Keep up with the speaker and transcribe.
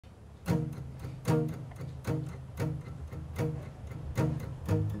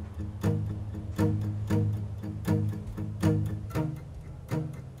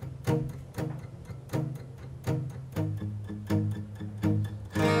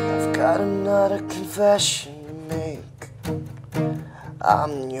Got another confession to make.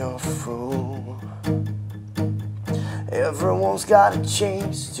 I'm your fool. Everyone's got a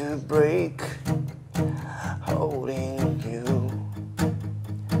chains to break, holding you.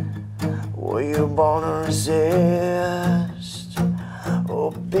 Were you born to resist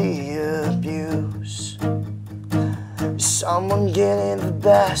or be abused? Is someone getting the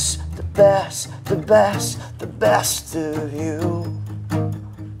best, the best, the best, the best of you?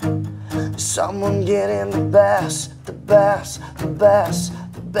 Is someone getting the best, the best, the best,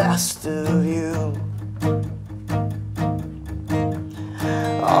 the best of you?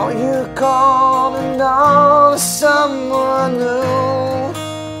 Are you calling on someone new?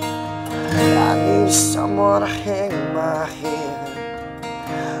 I need someone to hang my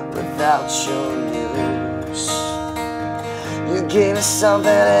head without your news. You gave me something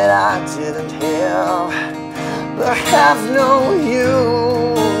that I didn't have, but have no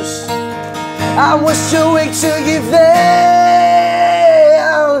use. I was too weak to give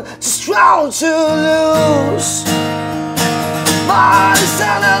in, too strong to lose. My heart is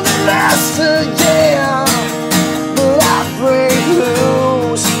under the rest again, but I break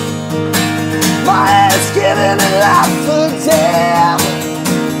loose. My head's giving me life for damn,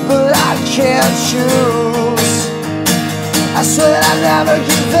 but I can't choose. I swear I'll never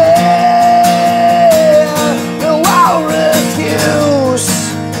give in, no I'll refuse.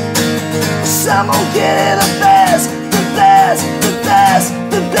 Someone getting the best, the best, the best,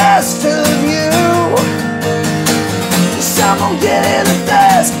 the best of you. Someone getting the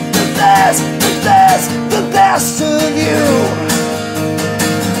best, the best, the best, the best of you.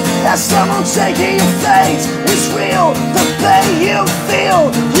 As someone taking your fate, it's real. The pain you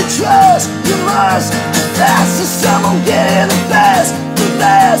feel, you trust, you must. That's just someone getting the best, the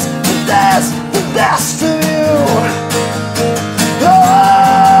best, the best, the best of you. Oh.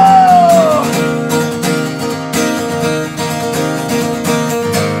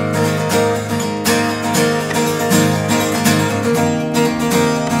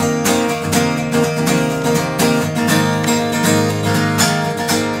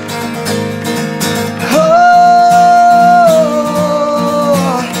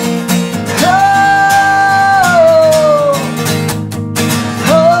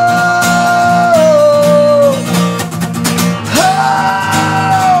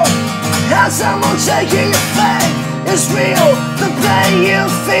 Taking your faith is real. The pain you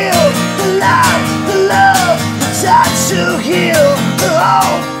feel, the life, the love, the touch to heal, the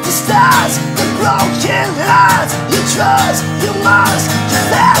hope, the stars, the broken hearts. You trust, you must.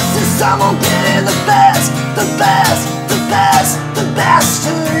 Fast as someone.